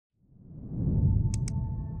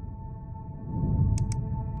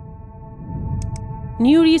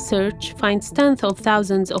New research finds tens of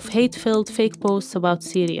thousands of hate-filled fake posts about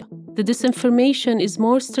Syria. The disinformation is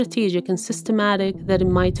more strategic and systematic than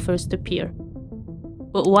it might first appear.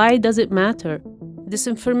 But why does it matter?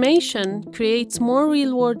 Disinformation creates more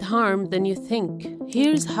real-world harm than you think.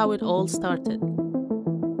 Here's how it all started.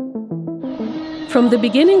 From the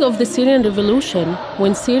beginning of the Syrian revolution,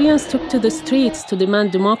 when Syrians took to the streets to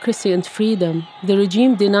demand democracy and freedom, the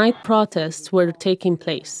regime denied protests were taking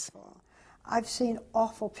place. I've seen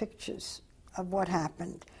awful pictures of what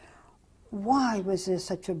happened. Why was there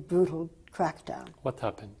such a brutal crackdown? What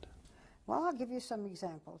happened? Well, I'll give you some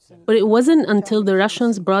examples. But it wasn't until the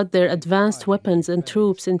Russians brought their advanced weapons and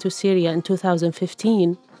troops into Syria in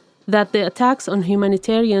 2015 that the attacks on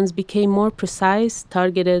humanitarians became more precise,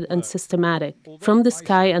 targeted, and systematic, from the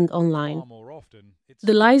sky and online.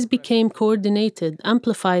 The lies became coordinated,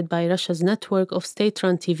 amplified by Russia's network of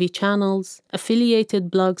state-run TV channels, affiliated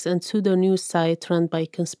blogs, and pseudo-news sites run by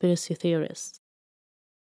conspiracy theorists.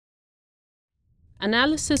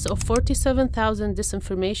 Analysis of 47,000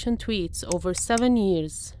 disinformation tweets over 7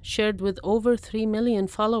 years, shared with over 3 million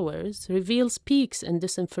followers, reveals peaks in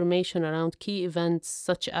disinformation around key events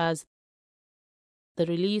such as the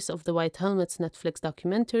release of the White Helmets Netflix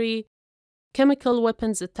documentary, chemical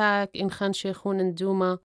weapons attack in Khan Sheikhoun and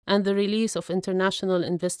Douma, and the release of international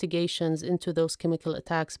investigations into those chemical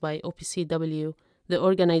attacks by OPCW, the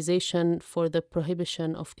Organization for the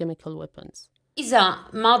Prohibition of Chemical Weapons. إذا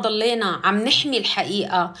ما ضلينا عم نحمي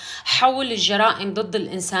الحقيقة حول الجرائم ضد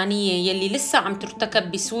الإنسانية يلي لسه عم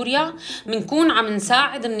ترتكب بسوريا، منكون عم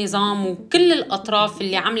نساعد النظام وكل الأطراف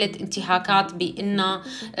اللي عملت انتهاكات بإنها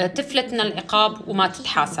تفلتنا العقاب وما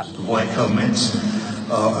تتحاسب.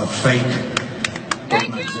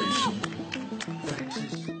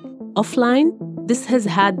 Offline, this has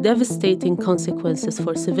had devastating consequences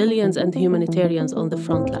for civilians and humanitarians on the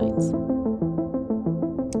front lines.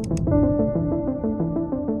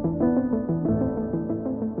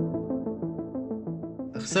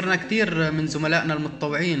 خسرنا كثير من زملائنا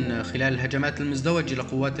المتطوعين خلال الهجمات المزدوجة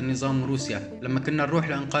لقوات النظام وروسيا. لما كنا نروح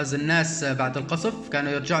لإنقاذ الناس بعد القصف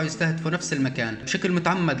كانوا يرجعوا يستهدفوا نفس المكان بشكل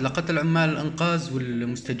متعمد لقتل عمال الإنقاذ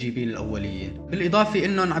والمستجيبين الأوليين. بالإضافة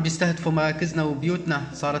إنهم عم يستهدفوا مراكزنا وبيوتنا،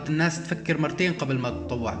 صارت الناس تفكر مرتين قبل ما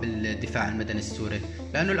تتطوع بالدفاع المدني السوري،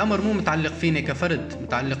 لأنه الأمر مو متعلق فيني كفرد،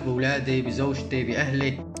 متعلق بأولادي، بزوجتي،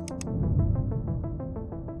 بأهلي.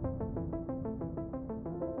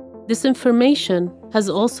 Disinformation has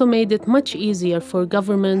also made it much easier for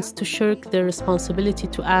governments to shirk their responsibility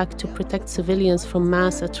to act to protect civilians from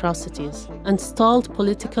mass atrocities and stalled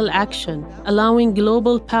political action, allowing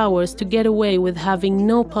global powers to get away with having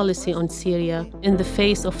no policy on Syria in the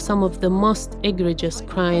face of some of the most egregious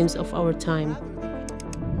crimes of our time.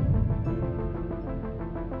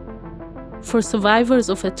 For survivors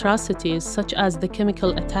of atrocities such as the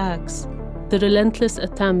chemical attacks, the relentless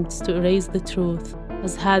attempts to erase the truth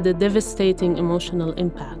has had a devastating emotional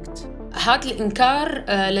impact. هذا الإنكار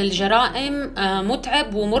للجرائم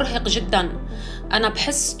متعب ومرهق جداً. أنا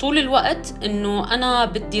بحس طول الوقت إنه أنا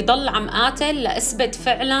بدي ضل عم قاتل لأثبت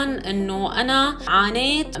فعلاً إنه أنا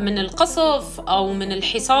عانيت من القصف أو من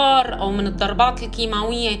الحصار أو من الضربات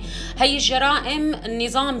الكيماوية. هاي الجرائم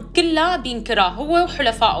النظام كلها بينكرها هو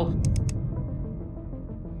وحلفائه.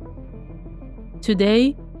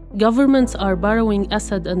 Today, governments are borrowing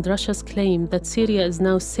Assad and Russia's claim that Syria is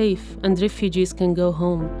now safe and refugees can go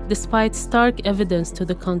home, despite stark evidence to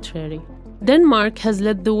the contrary. Denmark has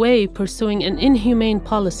led the way pursuing an inhumane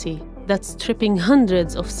policy that's stripping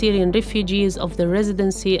hundreds of Syrian refugees of their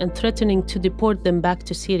residency and threatening to deport them back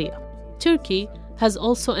to Syria. Turkey has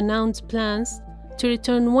also announced plans to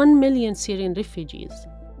return 1 million Syrian refugees.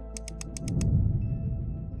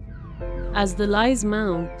 As the lies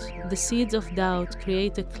mount, the seeds of doubt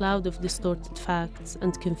create a cloud of distorted facts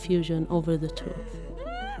and confusion over the truth.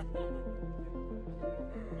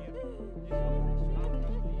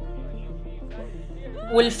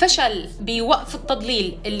 والفشل بوقف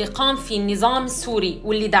التضليل اللي قام فيه النظام السوري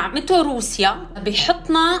واللي دعمته روسيا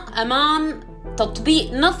بيحطنا أمام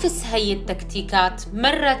تطبيق نفس هي التكتيكات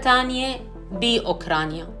مرة تانية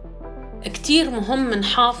بأوكرانيا. كتير مهم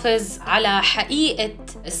نحافظ على حقيقة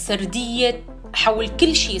السردية حول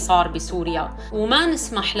كل شيء صار بسوريا وما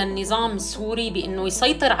نسمح للنظام السوري بأنه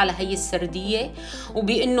يسيطر على هي السردية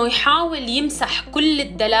وبأنه يحاول يمسح كل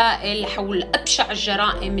الدلائل حول أبشع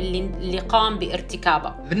الجرائم اللي قام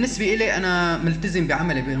بارتكابها. بالنسبة إلي أنا ملتزم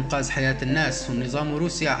بعملي بإنقاذ حياة الناس، والنظام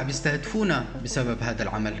وروسيا عم يستهدفونا بسبب هذا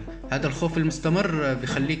العمل. هذا الخوف المستمر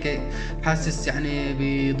بيخليك حاسس يعني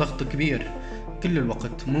بضغط كبير كل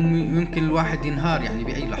الوقت، ممكن الواحد ينهار يعني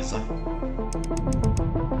بأي لحظة.